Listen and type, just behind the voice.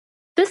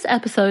This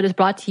episode is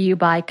brought to you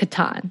by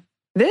Catan.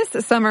 This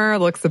summer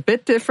looks a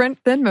bit different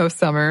than most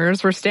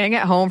summers. We're staying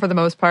at home for the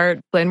most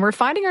part, and we're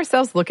finding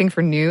ourselves looking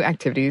for new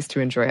activities to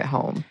enjoy at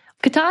home.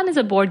 Catan is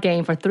a board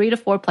game for 3 to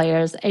 4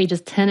 players,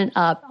 ages 10 and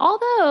up,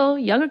 although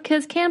younger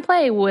kids can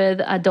play with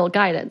adult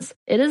guidance.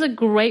 It is a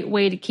great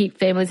way to keep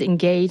families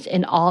engaged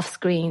and off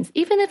screens,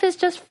 even if it's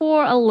just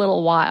for a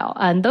little while.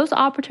 And those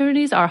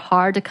opportunities are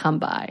hard to come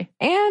by.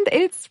 And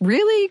it's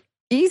really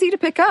easy to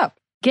pick up.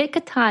 Get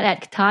Catan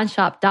at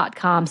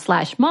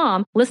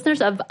catanshop.com/mom.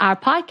 Listeners of our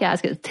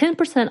podcast get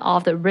 10%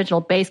 off the original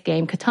base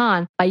game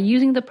Catan by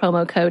using the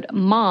promo code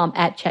MOM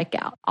at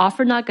checkout.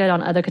 Offer not good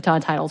on other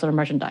Catan titles or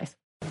merchandise.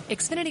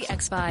 Xfinity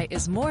XFi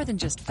is more than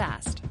just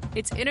fast.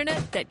 It's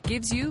internet that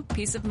gives you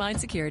peace of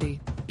mind security.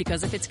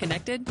 Because if it's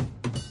connected,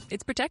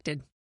 it's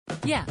protected.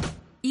 Yeah,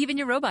 even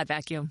your robot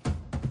vacuum.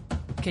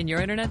 Can your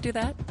internet do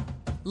that?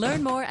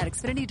 Learn more at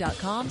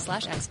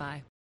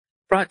xfinity.com/XFi.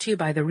 Brought to you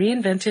by the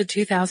reinvented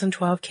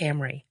 2012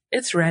 Camry.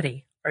 It's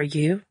ready. Are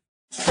you?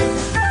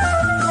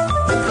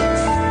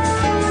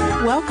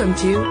 Welcome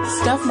to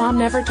Stuff Mom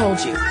Never Told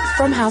You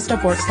from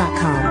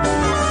HowStuffWorks.com.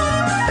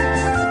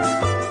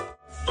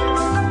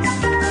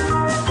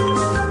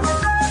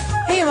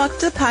 Hey, welcome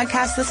to the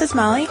podcast. This is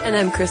Molly. And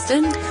I'm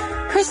Kristen.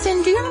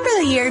 Kristen, do you remember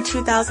the year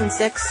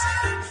 2006?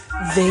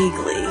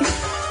 Vaguely.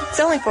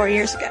 It's only 4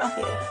 years ago.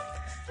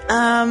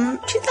 Yeah.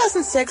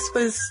 2006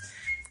 was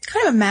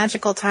kind of a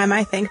magical time,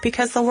 I think,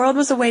 because the world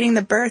was awaiting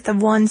the birth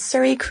of one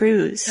Surrey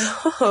Cruz.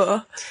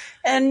 Oh.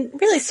 And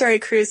really, Surrey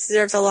Cruz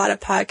deserves a lot of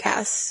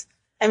podcasts.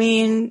 I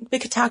mean, we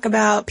could talk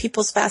about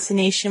people's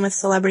fascination with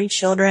celebrity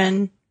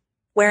children,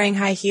 wearing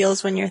high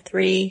heels when you're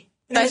 3.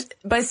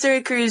 By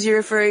Surrey Cruz, you're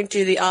referring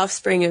to the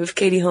offspring of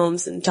Katie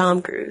Holmes and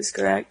Tom Cruise,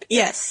 correct?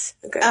 Yes.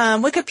 Okay.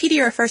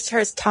 Wikipedia refers to her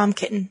as Tom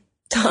Kitten.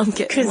 Tom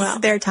Kitten, because wow.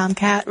 they're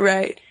Tomcat.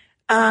 Right.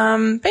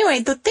 But anyway,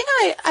 the thing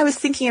I was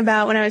thinking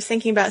about when I was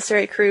thinking about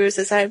Surrey Cruz,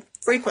 as I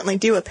frequently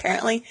do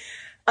apparently,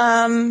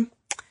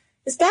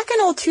 is back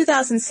in old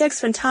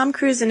 2006 when Tom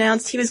Cruise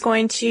announced he was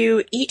going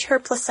to eat her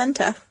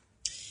placenta.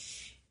 Do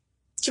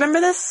you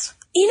remember this?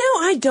 You know,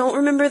 I don't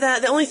remember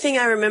that. The only thing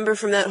I remember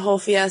from that whole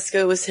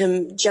fiasco was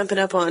him jumping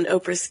up on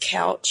Oprah's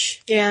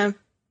couch. Yeah.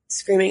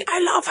 Screaming, "I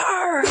love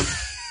her!"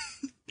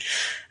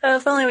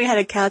 If only we had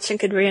a couch and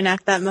could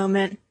reenact that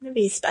moment. It'd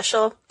be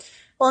special.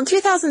 Well, in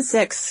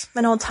 2006,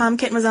 when old Tom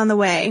Kitten was on the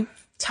way,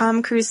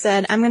 Tom Cruise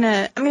said, I'm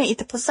gonna eat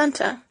the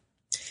placenta.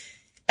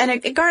 And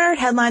it garnered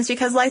headlines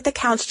because, like the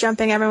couch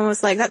jumping, everyone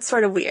was like, that's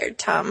sort of weird,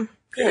 Tom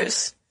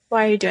Cruise. Yeah.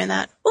 Why are you doing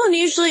that? Well, and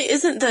usually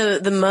isn't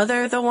the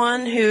mother the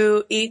one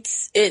who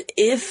eats it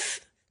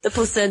if the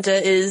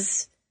placenta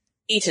is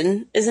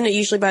eaten? Isn't it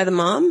usually by the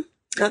mom,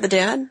 not the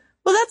dad?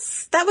 Well,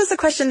 that was a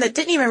question that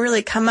didn't even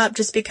really come up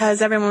just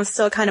because everyone was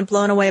still kind of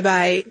blown away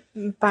by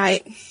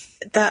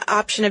the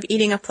option of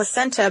eating a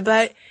placenta.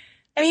 But,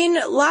 I mean,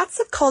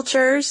 lots of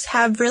cultures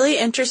have really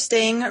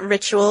interesting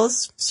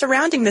rituals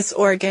surrounding this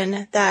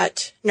organ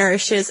that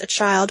nourishes a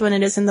child when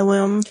it is in the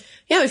womb.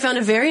 Yeah, we found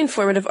a very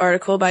informative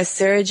article by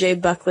Sarah J.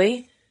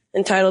 Buckley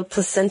entitled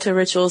Placenta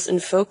Rituals in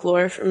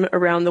Folklore from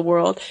Around the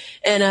World.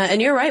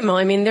 And you're right,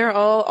 Molly. I mean, there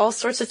are all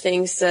sorts of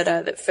things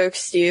that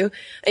folks do.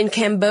 In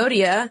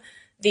Cambodia,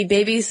 the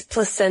baby's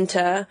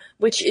placenta,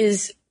 which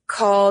is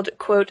called,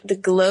 quote, the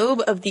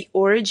globe of the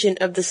origin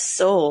of the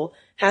soul,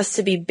 has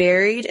to be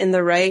buried in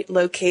the right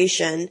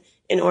location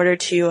in order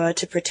to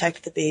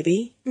protect the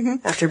baby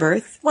after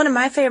birth. One of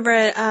my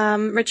favorite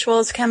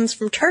rituals comes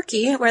from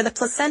Turkey, where the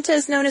placenta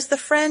is known as the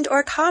friend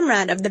or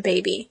comrade of the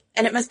baby,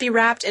 and it must be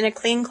wrapped in a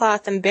clean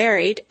cloth and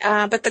buried.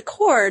 But the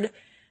cord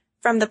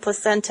from the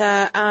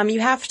placenta,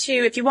 you have to,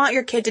 if you want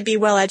your kid to be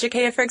well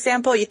educated, for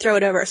example, you throw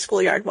it over a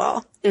schoolyard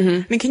wall.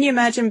 Mm-hmm. I mean, can you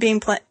imagine being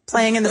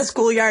playing in the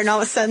schoolyard and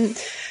all of a sudden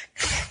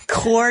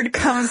cord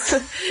comes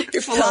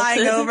You're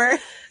flying over?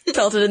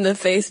 Pelted in the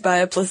face by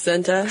a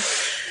placenta.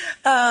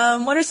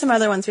 What are some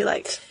other ones we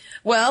liked?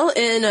 Well,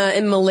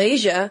 in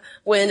Malaysia,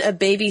 when a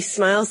baby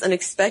smiles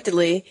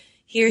unexpectedly,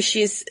 he or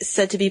she is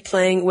said to be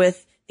playing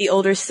with the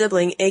older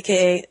sibling,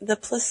 aka the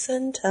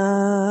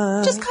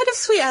placenta. Just kind of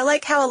sweet. I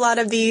like how a lot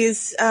of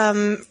these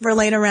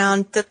relate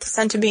around the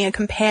placenta being a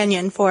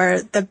companion for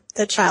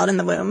the child in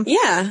the womb.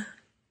 Yeah.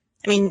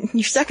 I mean,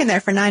 you're stuck in there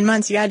for 9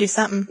 months. You gotta do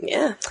something.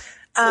 Yeah.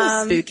 It's a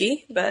little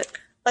spooky, but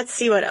let's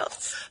see what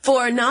else.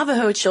 For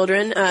Navajo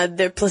children,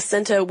 their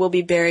placenta will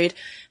be buried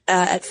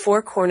at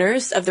 4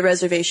 corners of the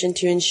reservation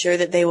to ensure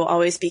that they will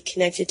always be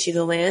connected to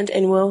the land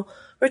and will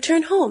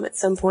return home at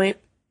some point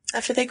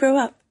after they grow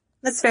up.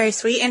 That's very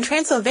sweet. In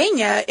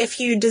Transylvania,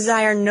 if you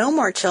desire no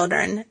more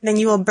children, then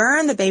you will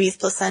burn the baby's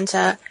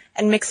placenta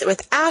and mix it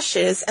with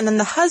ashes, and then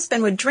the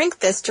husband would drink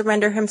this to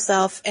render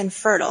himself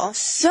infertile.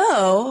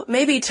 So,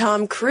 maybe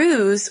Tom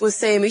Cruise was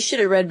saying, we should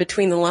have read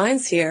between the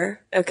lines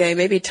here. Okay,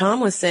 maybe Tom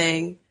was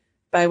saying,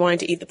 by wanting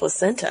to eat the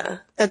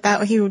placenta,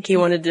 he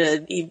wanted to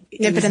nip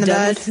it in the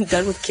bud.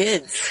 Done with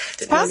kids.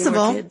 It's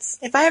possible.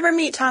 If I ever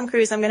meet Tom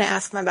Cruise, I'm going to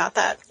ask him about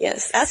that.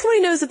 Yes, ask him what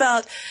he knows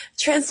about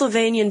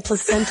Transylvanian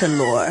placenta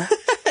lore.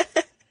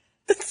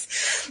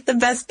 That's the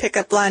best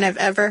pickup line I've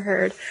ever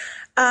heard.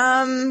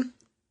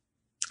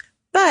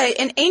 But But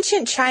in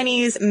ancient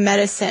Chinese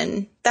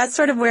medicine, that's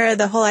sort of where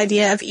the whole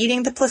idea of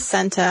eating the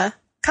placenta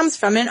comes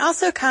from, and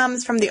also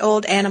comes from the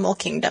old animal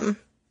kingdom.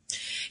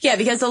 Yeah,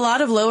 because a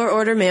lot of lower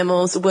order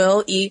mammals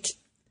will eat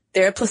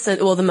their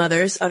placenta, well, the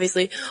mothers,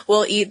 obviously,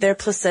 will eat their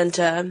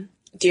placenta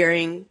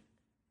during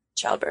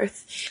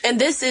childbirth. And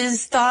this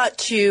is thought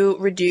to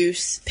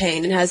reduce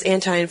pain and has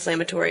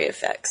anti-inflammatory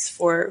effects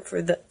for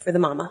the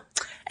mama.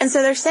 And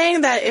so they're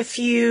saying that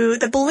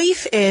the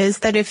belief is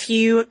that if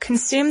you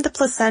consume the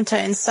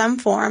placenta in some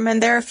form,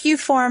 and there are a few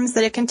forms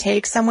that it can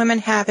take, some women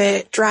have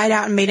it dried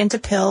out and made into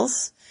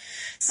pills.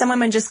 Some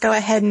women just go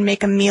ahead and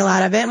make a meal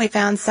out of it. And we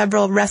found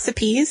several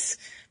recipes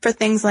for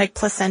things like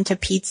placenta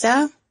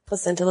pizza,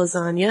 placenta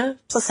lasagna,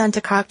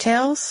 placenta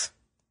cocktails,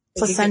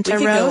 placenta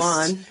roast. Go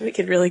on. We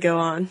could really go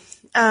on.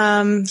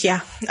 Yeah,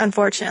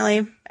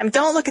 unfortunately.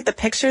 Don't look at the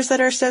pictures that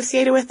are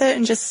associated with it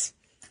and just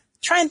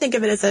try and think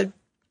of it as a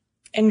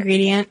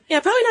ingredient. Yeah,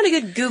 probably not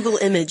a good Google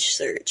image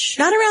search.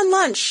 Not around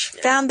lunch.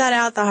 Found that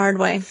out the hard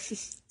way.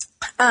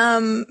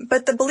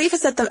 But the belief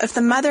is that if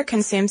the mother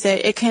consumes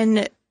it,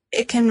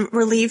 it can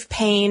relieve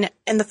pain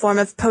in the form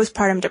of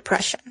postpartum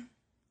depression.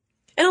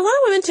 And a lot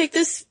of women take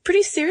this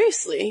pretty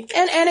seriously.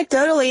 And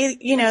anecdotally,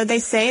 they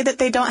say that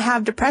they don't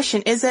have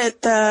depression. Is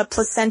it the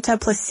placenta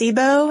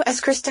placebo,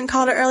 as Kristen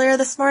called it earlier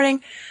this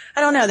morning?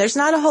 I don't know. There's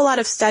not a whole lot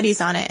of studies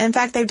on it. In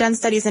fact, they've done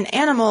studies in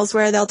animals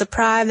where they'll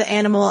deprive the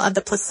animal of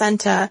the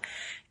placenta,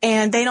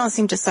 and they don't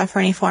seem to suffer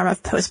any form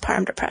of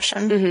postpartum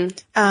depression.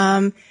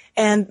 Mm-hmm.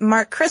 And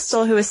Mark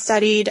Crystal, who has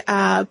studied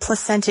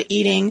placenta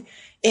eating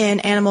in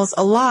animals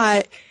a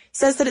lot,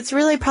 says that it's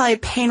really probably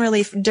pain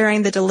relief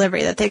during the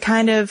delivery, that they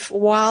kind of,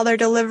 while they're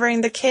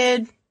delivering the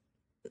kid,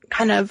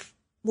 kind of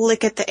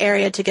lick at the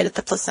area to get at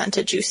the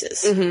placenta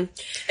juices. Mm-hmm.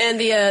 And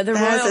the that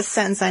Royal... was a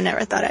sentence I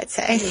never thought I'd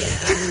say.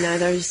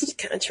 Yeah, I was just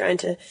kind of trying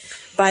to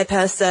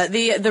bypass that.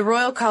 The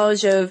Royal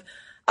College of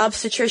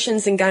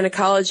Obstetricians and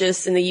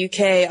Gynecologists in the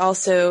UK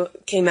also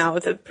came out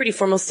with a pretty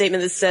formal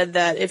statement that said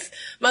that if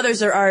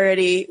mothers are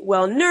already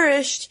well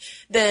nourished,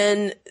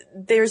 then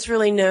there's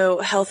really no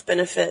health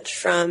benefit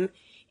from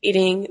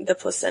eating the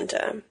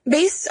placenta.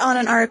 Based on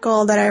an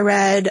article that I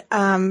read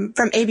from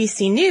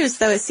ABC News,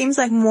 though, it seems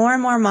like more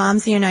and more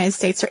moms in the United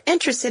States are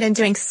interested in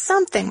doing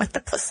something with the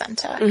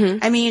placenta. Mm-hmm.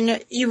 I mean,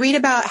 you read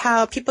about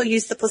how people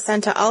use the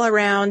placenta all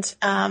around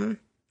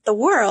the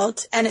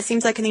world, and it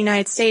seems like in the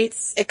United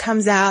States, it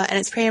comes out and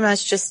it's pretty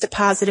much just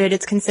deposited.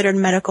 It's considered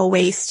medical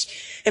waste.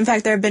 In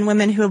fact, there have been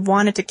women who have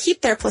wanted to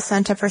keep their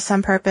placenta for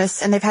some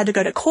purpose, and they've had to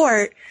go to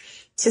court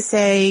to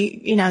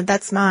say,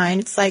 that's mine.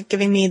 It's like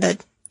giving me the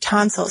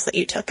tonsils that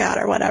you took out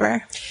or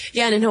whatever.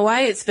 Yeah, and in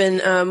Hawaii it's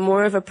been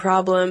more of a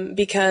problem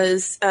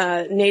because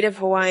Native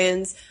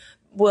Hawaiians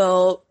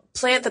will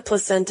plant the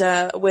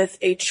placenta with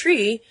a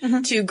tree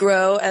mm-hmm. to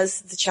grow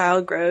as the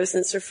child grows,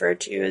 and it's referred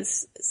to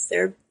as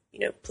their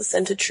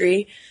placenta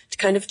tree to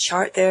kind of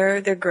chart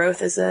their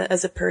growth as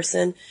a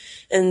person.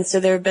 And so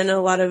there have been a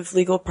lot of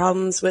legal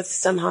problems with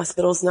some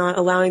hospitals not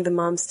allowing the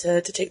moms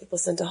to take the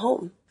placenta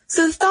home.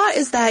 So the thought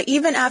is that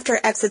even after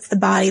it exits the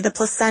body, the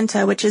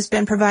placenta, which has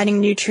been providing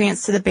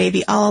nutrients to the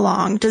baby all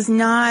along, does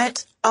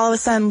not all of a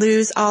sudden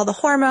lose all the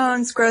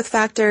hormones, growth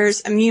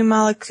factors, immune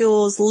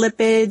molecules,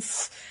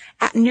 lipids,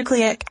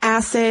 nucleic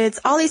acids,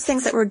 all these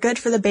things that were good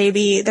for the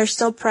baby. They're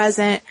still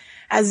present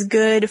as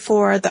good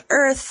for the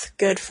earth,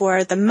 good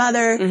for the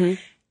mother,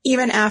 mm-hmm.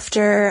 even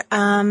after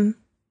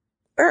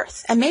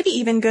birth, and maybe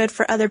even good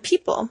for other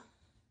people.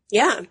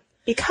 Yeah.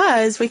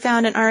 Because we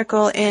found an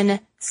article in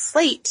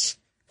Slate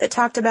that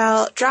talked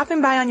about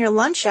dropping by on your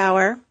lunch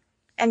hour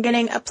and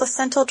getting a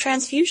placental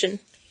transfusion.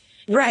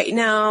 Right.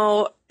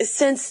 Now,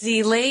 since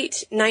the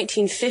late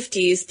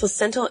 1950s,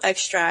 placental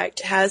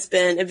extract has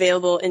been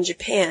available in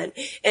Japan.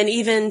 And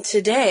even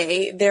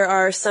today, there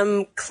are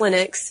some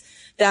clinics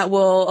that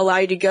will allow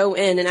you to go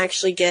in and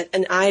actually get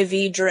an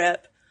IV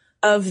drip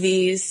of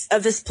this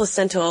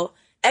placental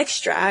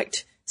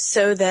extract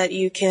so that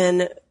you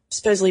can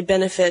supposedly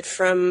benefit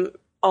from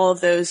all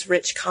of those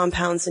rich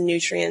compounds and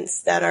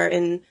nutrients that are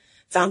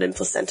found in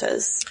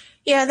placentas.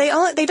 Yeah, they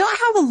don't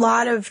have a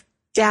lot of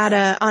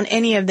data on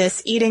any of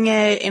this, eating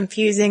it,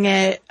 infusing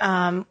it.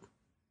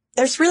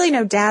 There's really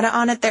no data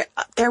on it.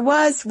 There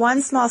was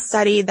one small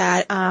study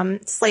that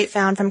Slate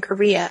found from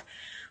Korea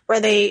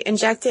where they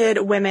injected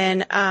women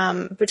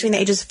between the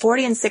ages of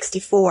 40 and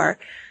 64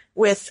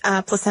 with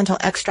placental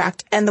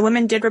extract. And the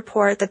women did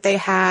report that they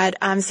had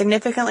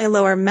significantly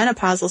lower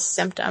menopausal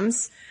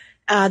symptoms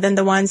than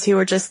the ones who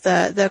were just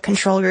the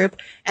control group.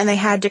 And they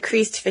had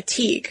decreased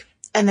fatigue.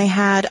 And they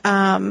had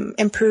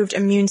improved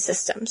immune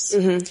systems.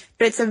 Mm-hmm.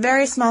 But it's a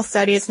very small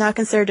study. It's not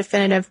considered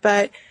definitive,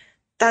 but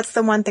that's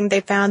the one thing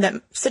they found that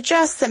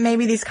suggests that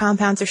maybe these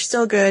compounds are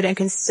still good and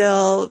can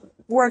still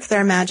work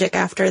their magic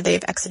after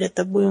they've exited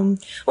the womb.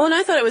 Well, and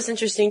I thought it was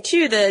interesting,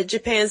 too, that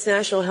Japan's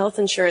national health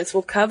insurance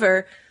will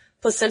cover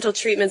placental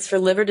treatments for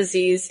liver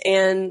disease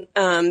and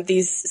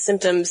these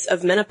symptoms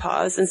of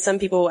menopause. And some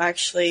people will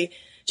actually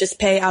just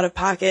pay out of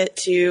pocket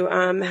to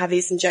have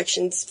these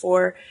injections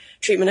for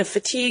treatment of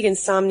fatigue,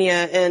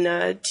 insomnia,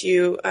 and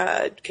to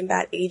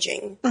combat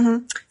aging.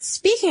 Mm-hmm.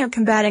 Speaking of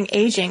combating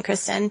aging,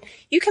 Kristen,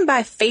 you can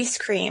buy face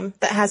cream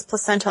that has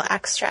placental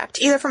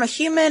extract, either from a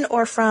human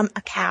or from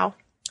a cow.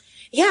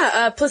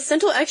 Yeah,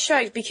 placental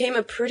extract became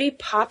a pretty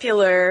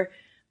popular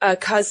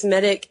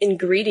cosmetic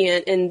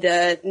ingredient in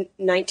the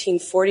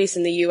 1940s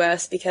in the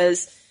U.S.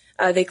 because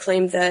they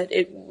claimed that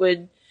it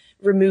would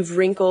remove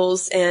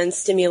wrinkles and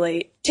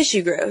stimulate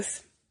tissue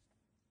growth.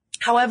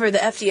 However, the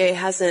FDA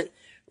hasn't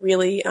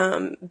really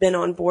been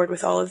on board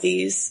with all of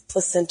these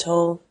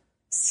placental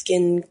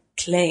skin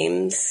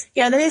claims.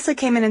 Yeah, they basically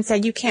came in and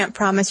said, you can't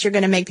promise you're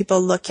going to make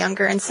people look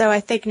younger. And so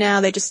I think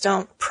now they just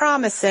don't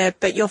promise it,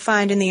 but you'll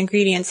find in the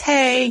ingredients,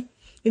 hey,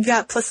 we've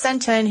got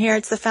placenta in here.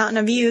 It's the fountain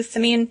of youth.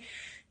 I mean,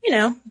 you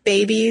know,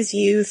 babies,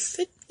 youth,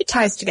 it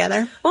ties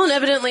together. Well, and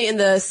evidently in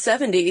the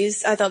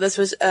 70s, I thought this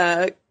was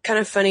kind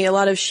of funny. A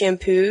lot of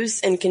shampoos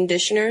and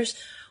conditioners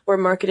were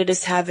marketed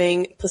as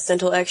having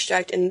placental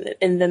extract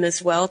in them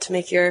as well to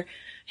make your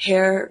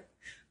hair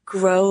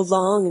grow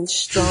long and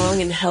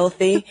strong and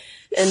healthy.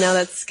 And now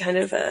that's kind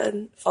of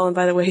fallen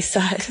by the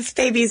wayside. Because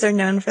babies are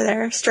known for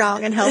their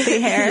strong and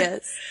healthy hair.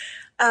 Yes.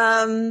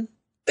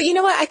 But you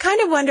know what? I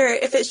kind of wonder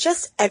if it's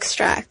just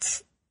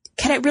extract.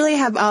 Can it really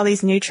have all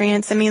these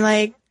nutrients? I mean,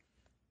 like,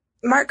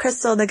 Mark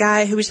Crystal, the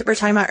guy who we were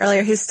talking about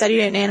earlier, who studied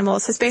it in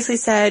animals, has basically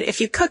said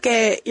if you cook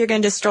it, you're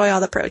going to destroy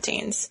all the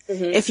proteins.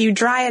 Mm-hmm. If you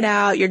dry it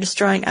out, you're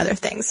destroying other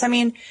things. I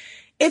mean,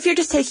 if you're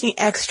just taking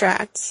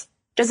extracts,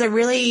 does it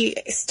really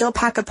still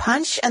pack a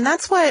punch? And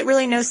that's what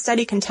really no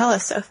study can tell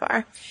us so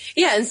far.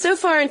 Yeah, and so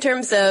far in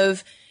terms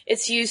of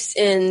its use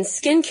in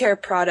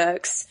skincare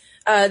products,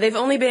 they've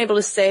only been able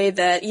to say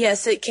that,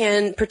 yes, it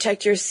can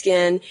protect your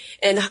skin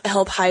and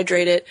help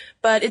hydrate it,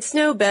 but it's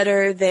no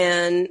better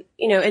than,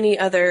 you know, any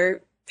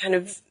other kind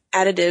of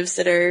additives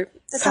that are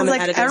It sounds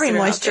like every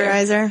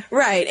moisturizer.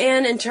 Right.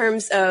 And in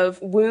terms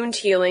of wound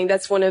healing,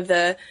 that's one of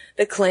the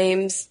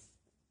claims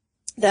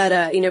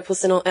that, you know,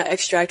 placental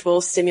extract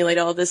will stimulate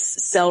all this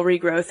cell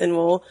regrowth and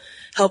will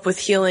help with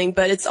healing.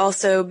 But it's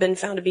also been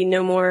found to be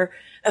no more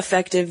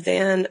effective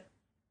than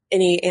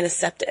any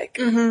antiseptic.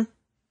 Mm-hmm.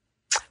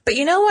 But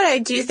you know what? I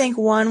do think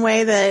one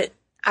way that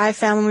I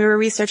found when we were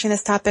researching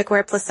this topic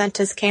where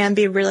placentas can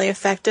be really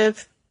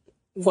effective.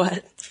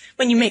 What?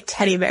 When you make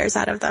teddy bears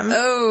out of them.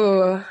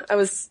 Oh, I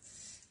was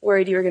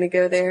worried you were going to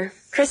go there.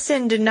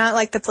 Kristen did not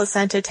like the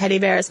placenta teddy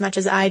bear as much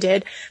as I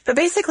did. But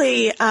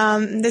basically,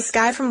 this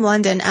guy from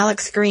London,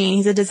 Alex Green,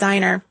 he's a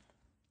designer,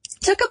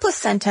 took a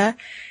placenta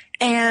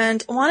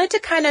and wanted to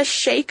kind of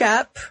shake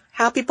up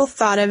how people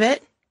thought of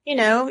it. You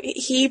know,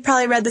 he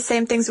probably read the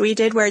same things we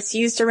did where it's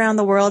used around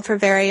the world for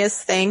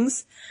various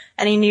things.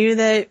 And he knew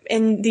that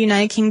in the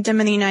United Kingdom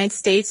and the United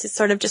States, it's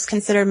sort of just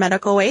considered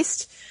medical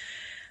waste.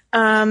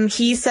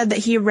 He said that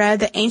he read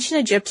that ancient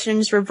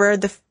Egyptians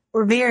revered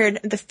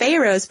the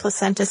pharaoh's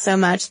placenta so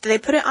much that they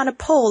put it on a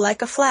pole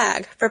like a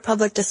flag for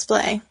public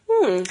display.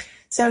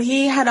 So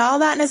he had all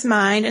that in his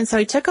mind, and so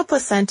he took a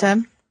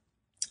placenta,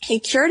 he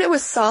cured it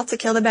with salt to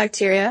kill the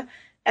bacteria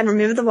and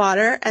remove the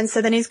water, and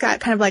so then he's got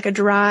kind of like a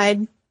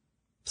dried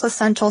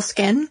placental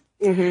skin.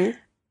 Mm-hmm.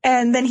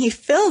 And then he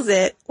fills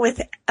it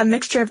with a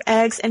mixture of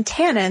eggs and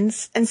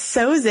tannins and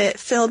sews it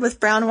filled with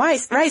brown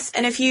rice.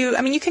 And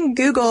you can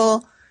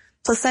Google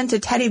placenta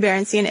teddy bear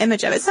and see an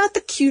image of it. It's not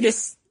the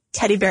cutest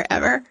teddy bear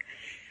ever,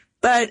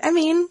 but I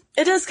mean,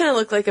 it does kind of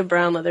look like a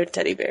brown leather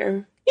teddy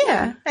bear.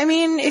 Yeah. I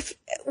mean,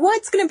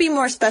 what's going to be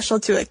more special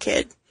to a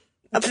kid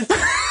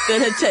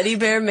than a teddy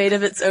bear made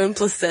of its own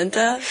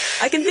placenta?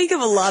 I can think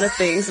of a lot of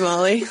things,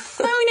 Molly.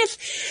 I mean,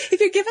 if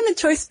you're given the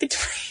choice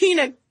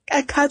between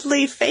a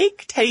cuddly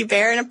fake teddy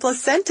bear and a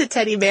placenta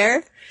teddy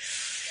bear,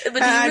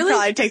 but I'd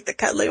probably take the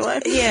cuddly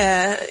one.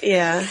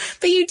 Yeah.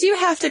 But you do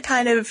have to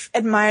kind of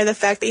admire the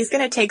fact that he's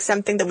going to take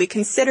something that we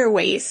consider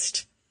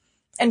waste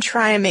and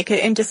try and make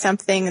it into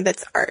something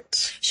that's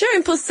art. Sure,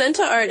 and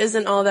placenta art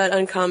isn't all that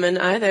uncommon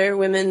either.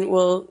 Women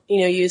will,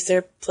 use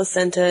their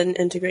placenta and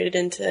integrate it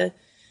into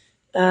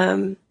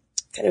kind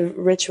of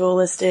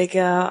ritualistic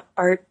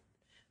art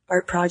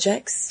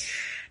projects.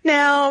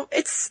 Now,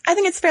 I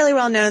think it's fairly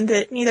well known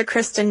that neither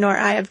Kristen nor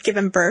I have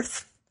given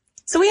birth.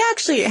 So we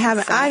actually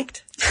haven't, I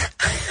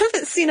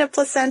haven't seen a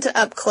placenta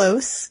up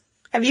close.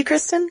 Have you,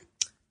 Kristen?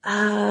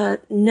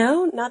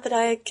 No, not that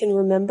I can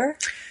remember.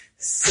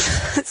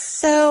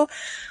 So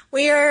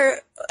I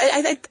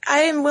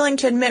am willing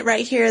to admit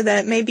right here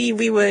that maybe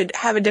we would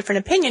have a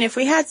different opinion if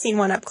we had seen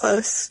one up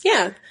close.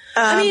 Yeah.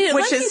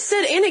 You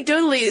said,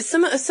 anecdotally,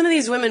 some of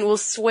these women will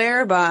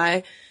swear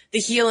by the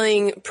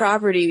healing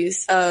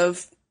properties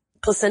of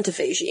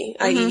placentophagy,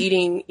 mm-hmm.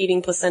 i.e.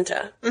 eating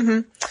placenta.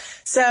 Mm-hmm.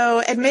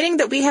 So admitting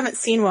that we haven't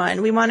seen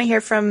one, we want to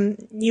hear from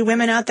you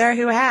women out there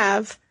who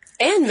have.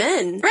 And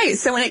men. Right.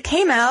 So when it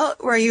came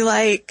out, were you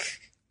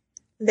like,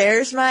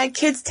 there's my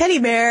kid's teddy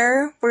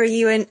bear? Were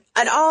you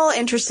at all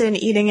interested in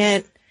eating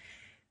it?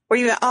 Were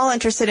you at all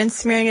interested in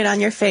smearing it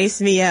on your face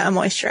via a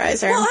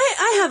moisturizer? Well,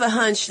 I have a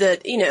hunch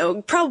that,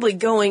 probably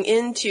going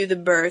into the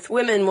birth,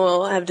 women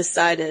will have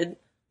decided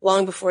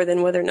long before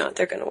then whether or not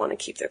they're going to want to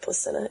keep their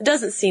placenta. It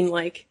doesn't seem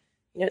like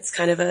it's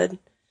kind of a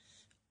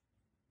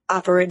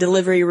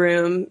delivery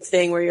room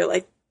thing where you're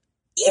like,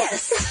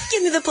 yes,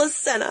 give me the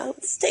placenta.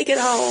 Let's take it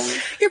home.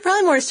 You're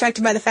probably more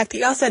distracted by the fact that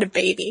you also had a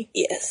baby.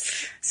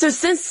 Yes. So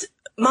since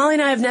Molly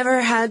and I have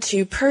never had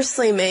to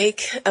personally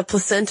make a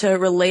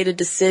placenta-related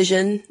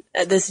decision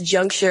at this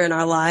juncture in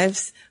our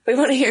lives, we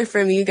want to hear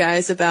from you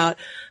guys about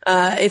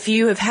if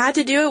you have had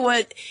to do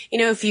it,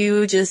 if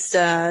you just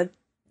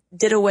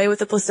did away with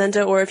the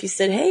placenta, or if you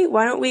said, hey,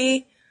 why don't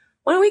we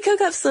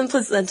cook up some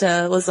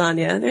placenta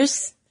lasagna?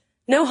 There's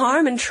no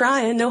harm in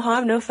trying, no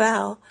harm, no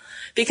foul.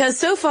 Because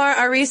so far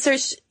our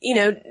research,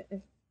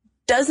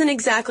 doesn't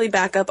exactly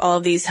back up all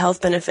of these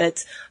health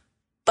benefits,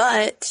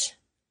 but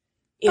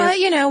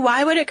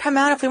why would it come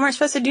out if we weren't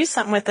supposed to do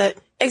something with it?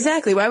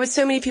 Exactly. Why would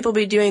so many people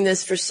be doing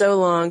this for so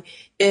long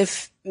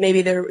if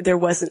maybe there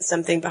wasn't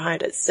something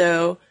behind it?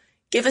 So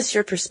give us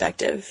your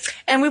perspective.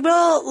 And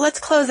let's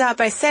close out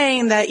by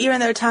saying that even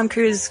though Tom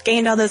Cruise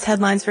gained all those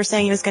headlines for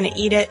saying he was going to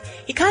eat it,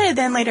 he kind of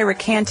then later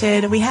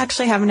recanted. We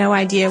actually have no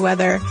idea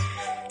whether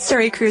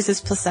Suri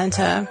Cruise's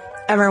placenta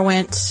ever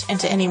went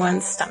into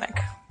anyone's stomach.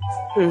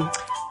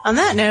 On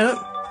that note,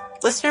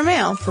 listener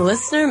mail.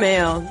 Listener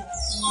mail.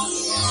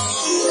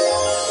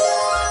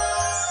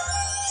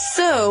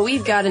 So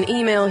we've got an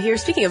email here.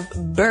 Speaking of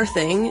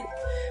birthing,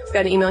 we've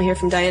got an email here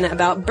from Diana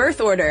about birth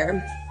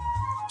order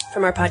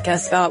from our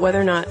podcast about whether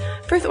or not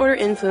birth order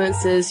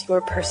influences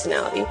your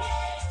personality.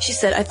 She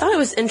said, I thought it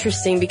was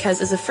interesting because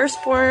as a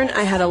firstborn,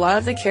 I had a lot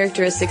of the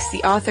characteristics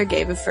the author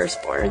gave of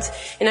firstborns,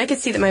 and I could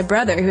see that my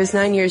brother, who is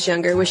 9 years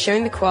younger, was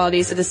showing the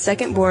qualities of the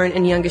secondborn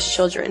and youngest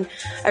children.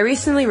 I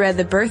recently read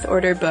the Birth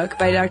Order book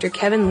by Dr.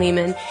 Kevin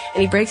Lehman,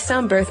 and he breaks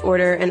down birth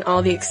order and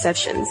all the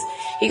exceptions.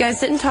 You guys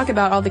didn't talk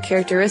about all the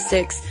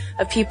characteristics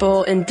of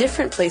people in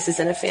different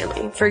places in a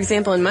family. For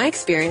example, in my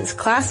experience,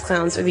 class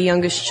clowns are the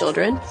youngest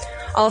children.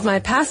 All of my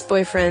past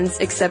boyfriends,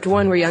 except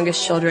one, were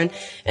youngest children,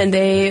 and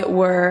they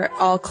were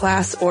all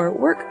class or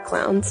work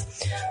clowns.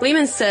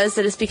 Lehman says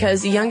that it's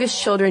because the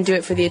youngest children do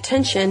it for the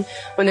attention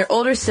when their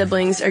older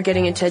siblings are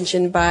getting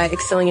attention by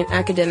excelling in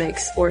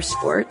academics or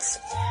sports.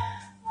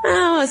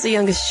 Well, as the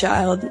youngest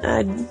child,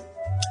 I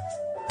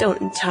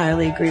don't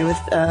entirely agree with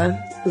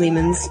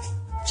Lehman's.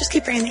 Just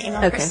keep reading the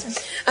email, okay. Kristen.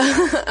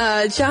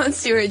 Jon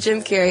Stewart,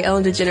 Jim Carrey,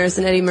 Ellen DeGeneres,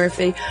 and Eddie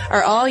Murphy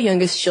are all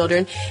youngest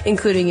children,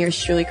 including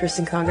yours truly,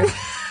 Kristen Conger.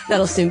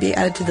 That'll soon be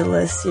added to the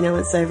list,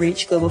 once I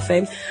reach global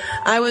fame.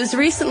 I was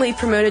recently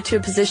promoted to a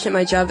position at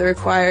my job that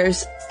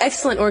requires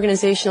excellent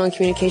organizational and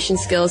communication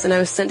skills, and I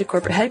was sent to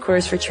corporate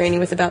headquarters for training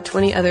with about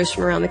 20 others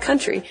from around the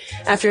country.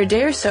 After a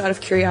day or so, out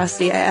of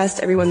curiosity, I asked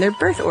everyone their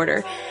birth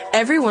order.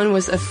 Everyone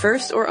was a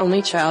first or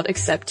only child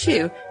except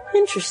two.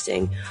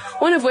 Interesting.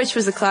 One of which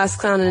was a class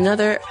clown, and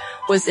another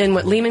was in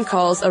what Lehman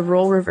calls a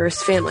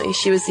role-reversed family.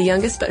 She was the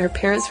youngest, but her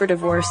parents were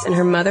divorced, and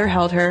her mother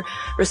held her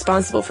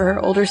responsible for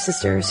her older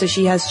sister, so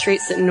she has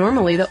traits that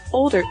normally the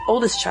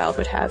oldest child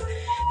would have.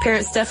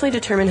 Parents definitely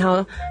determine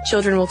how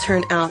children will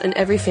turn out, and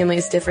every family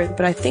is different,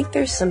 but I think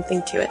there's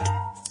something to it.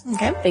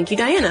 Okay. Thank you,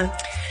 Diana.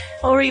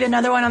 We'll read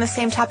another one on the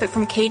same topic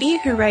from Katie,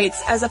 who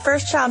writes, as a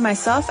first child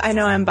myself, I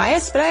know I'm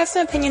biased, but I have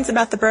some opinions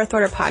about the Birth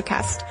Order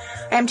podcast.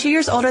 I am 2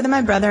 years older than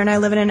my brother, and I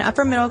live in an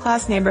upper middle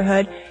class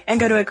neighborhood and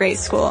go to a great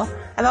school.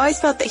 I've always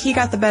felt that he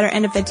got the better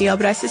end of the deal,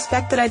 but I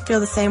suspect that I'd feel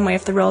the same way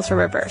if the roles were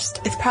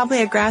reversed. It's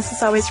probably a grass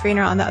is always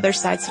greener on the other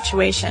side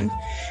situation.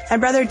 My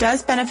brother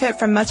does benefit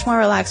from much more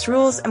relaxed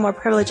rules and more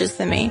privileges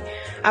than me.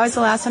 I was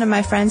the last one of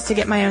my friends to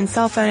get my own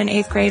cell phone in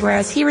 8th grade,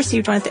 whereas he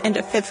received one at the end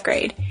of 5th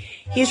grade.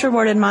 He's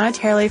rewarded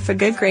monetarily for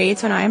good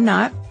grades when I am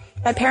not.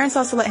 My parents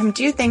also let him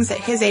do things at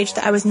his age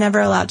that I was never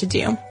allowed to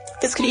do.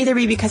 This could either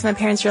be because my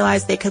parents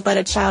realized they could let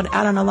a child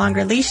out on a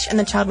longer leash and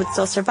the child would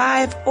still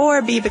survive,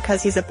 or be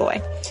because he's a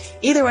boy.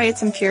 Either way,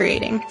 it's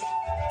infuriating.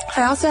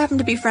 I also happen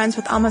to be friends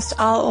with almost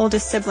all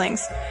oldest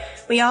siblings.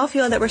 We all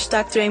feel that we're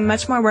stuck doing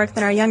much more work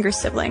than our younger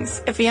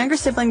siblings. If a younger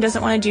sibling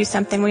doesn't want to do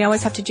something, we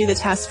always have to do the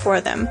task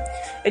for them.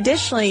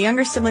 Additionally,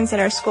 younger siblings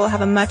at our school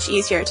have a much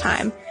easier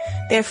time.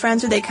 They have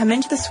friends where they come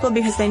into the school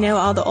because they know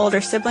all the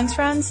older siblings'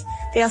 friends.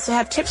 They also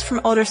have tips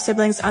from older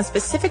siblings on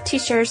specific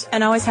teachers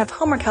and always have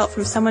homework help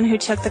from someone who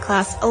took the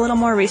class a little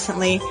more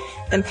recently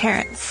than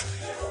parents.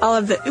 All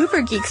of the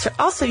uber geeks are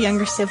also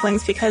younger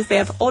siblings because they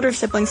have older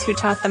siblings who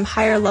taught them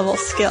higher level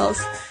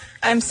skills.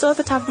 I'm still at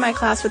the top of my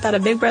class without a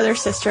big brother or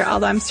sister,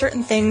 although I'm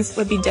certain things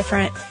would be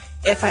different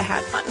if I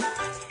had one.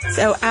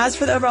 So as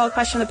for the overall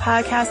question of the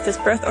podcast, does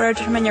birth order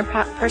determine your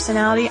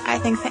personality? I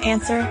think the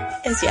answer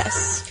is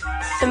yes.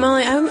 And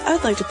Molly,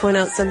 I'd like to point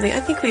out something. I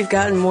think we've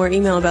gotten more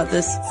email about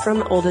this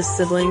from oldest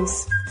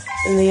siblings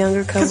in the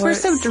younger cohorts. Because we're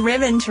so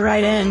driven to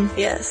write in.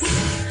 Yes.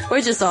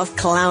 We're just off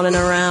clowning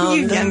around.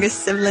 You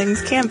youngest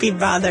siblings can't be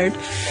bothered.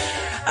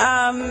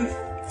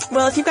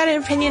 Well, if you've got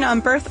an opinion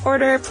on birth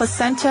order,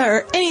 placenta,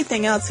 or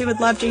anything else, we would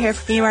love to hear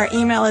from you. Our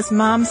email is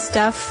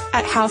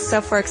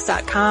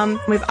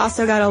momstuff@howstuffworks.com. We've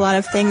also got a lot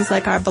of things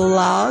like our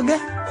blog.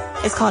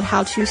 It's called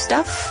How To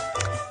Stuff.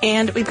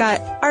 And we've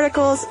got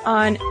articles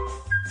on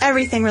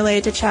everything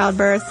related to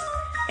childbirth,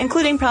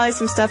 including probably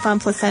some stuff on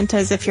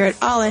placentas if you're at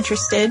all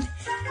interested.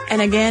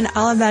 And again,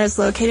 all of that is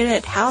located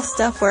at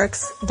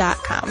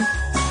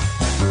howstuffworks.com.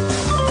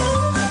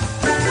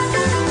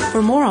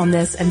 For more on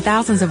this and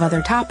thousands of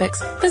other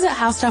topics, visit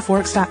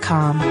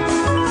howstuffworks.com.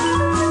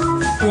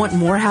 Want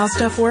more How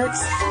Stuff Works?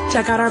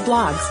 Check out our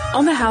blogs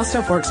on the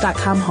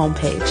howstuffworks.com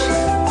homepage.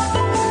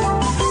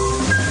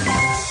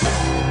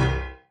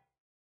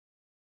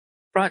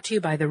 Brought to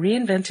you by the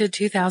reinvented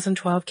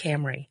 2012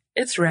 Camry.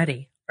 It's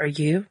ready. Are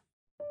you?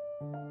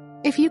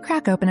 If you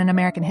crack open an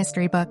American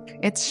history book,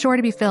 it's sure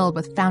to be filled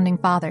with founding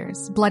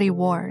fathers, bloody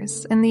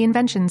wars, and the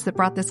inventions that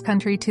brought this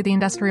country to the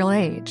industrial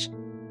age.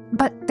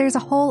 But there's a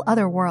whole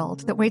other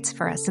world that waits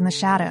for us in the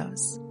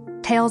shadows.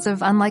 Tales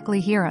of unlikely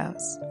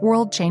heroes,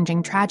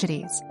 world-changing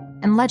tragedies,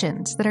 and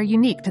legends that are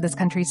unique to this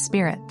country's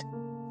spirit.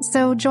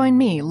 So join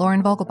me,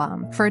 Lauren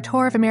Vogelbaum, for a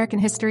tour of American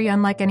history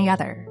unlike any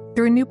other,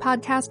 through a new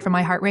podcast from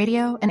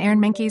iHeartRadio and Aaron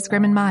Mahnke's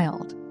Grim and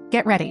Mild.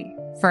 Get ready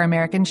for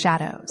American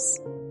Shadows.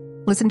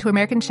 Listen to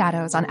American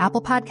Shadows on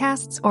Apple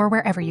Podcasts or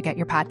wherever you get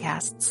your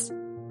podcasts.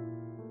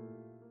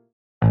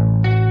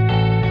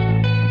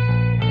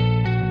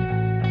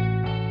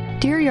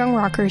 Dear Young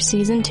Rocker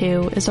Season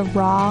 2 is a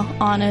raw,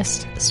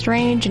 honest,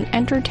 strange, and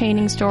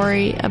entertaining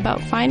story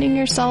about finding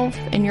yourself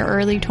in your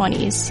early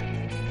 20s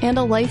and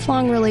a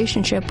lifelong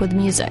relationship with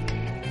music.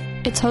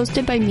 It's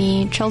hosted by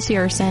me, Chelsea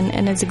Urson,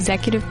 and is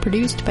executive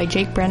produced by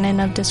Jake Brennan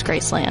of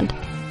Disgraceland.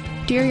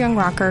 Dear Young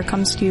Rocker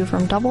comes to you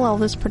from Double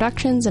Elvis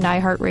Productions and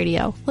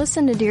iHeartRadio.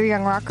 Listen to Dear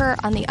Young Rocker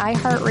on the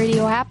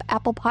iHeartRadio app,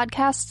 Apple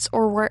Podcasts,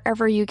 or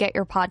wherever you get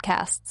your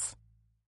podcasts.